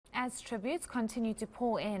As tributes continue to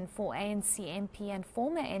pour in for ANC MP and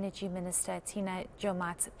former Energy Minister Tina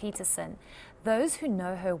Joemat-Pettersson, those who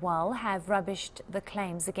know her well have rubbished the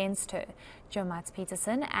claims against her.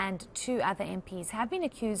 Joemat-Pettersson and two other MPs have been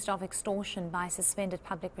accused of extortion by suspended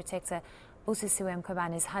public protector Busisiwe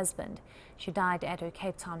Mkhwebane's husband. She died at her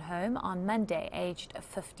Cape Town home on Monday, aged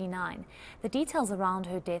 59. The details around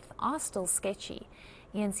her death are still sketchy.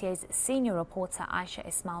 ENCA's senior reporter Aisha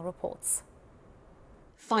Ismail reports.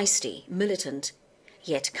 Feisty, militant,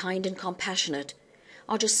 yet kind and compassionate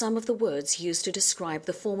are just some of the words used to describe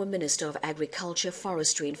the former Minister of Agriculture,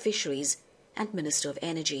 Forestry and Fisheries and Minister of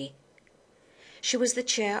Energy. She was the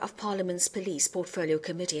chair of Parliament's Police Portfolio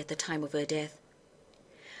Committee at the time of her death.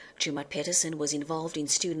 Joemat-Pettersson was involved in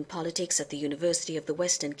student politics at the University of the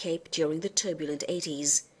Western Cape during the turbulent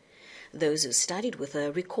 80s. Those who studied with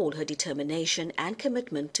her recall her determination and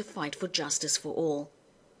commitment to fight for justice for all.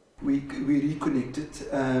 We reconnected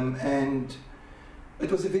and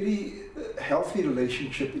it was a very healthy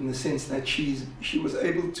relationship in the sense that she was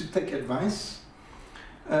able to take advice.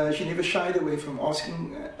 She never shied away from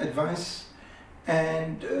asking advice,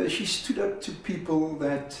 and she stood up to people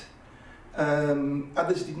that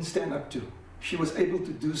others didn't stand up to. She was able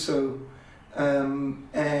to do so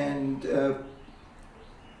and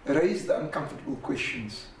raise the uncomfortable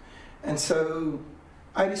questions. And so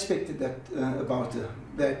I respected that about her,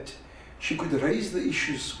 that she could raise the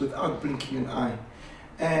issues without blinking an eye.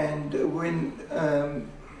 And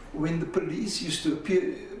when the police used to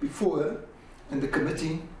appear before her and the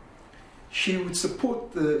committee, she would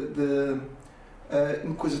support the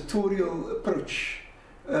inquisitorial approach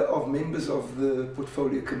of members of the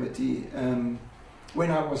portfolio committee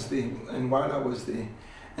when I was there and while I was there.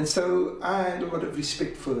 And so I had a lot of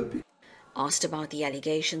respect for her. Asked about the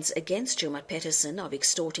allegations against Joemat-Pettersson of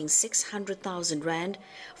extorting 600,000 rand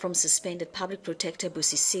from suspended public protector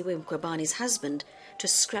Busisiwe Mkhwebane's husband to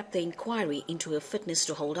scrap the inquiry into her fitness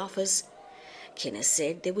to hold office, Tina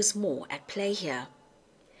said there was more at play here.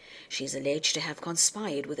 She is alleged to have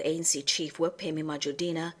conspired with ANC Chief Whip Phemi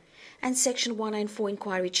Majodina and Section 194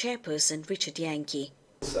 Inquiry Chairperson Richard Yankee.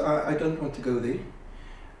 I don't want to go there,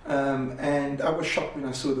 and I was shocked when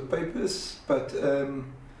I saw the papers, but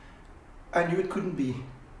I knew it couldn't be.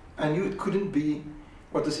 I knew it couldn't be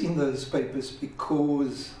what was in those papers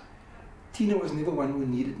because Tina was never one who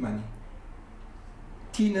needed money.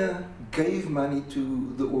 Tina gave money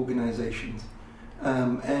to the organizations,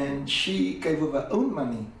 and she gave of her own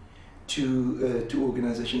money to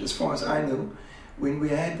organizations. As far as I know, when we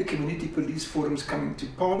had the community police forums coming to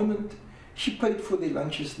Parliament, she paid for their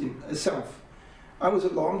lunches herself. I was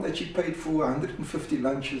alarmed that she paid for 150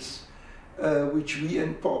 lunches, which we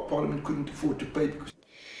in Parliament couldn't afford to pay.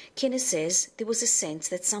 Tina says there was a sense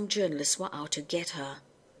that some journalists were out to get her.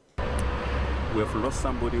 We have lost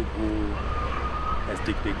somebody who has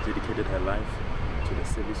dedicated her life to the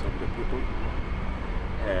service of the people.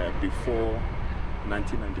 Before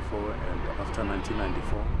 1994 and after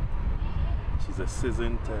 1994, she's a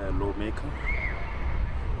seasoned lawmaker.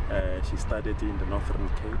 She studied in the Northern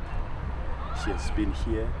Cape. She has been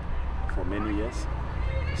here for many years.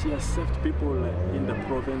 She has served people in the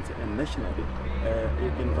province and nationally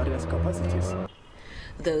in various capacities.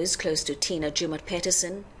 Those close to Tina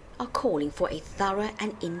Joemat-Pettersson are calling for a thorough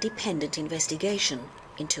and independent investigation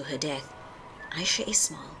into her death. Aisha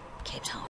Ismail, Cape Town.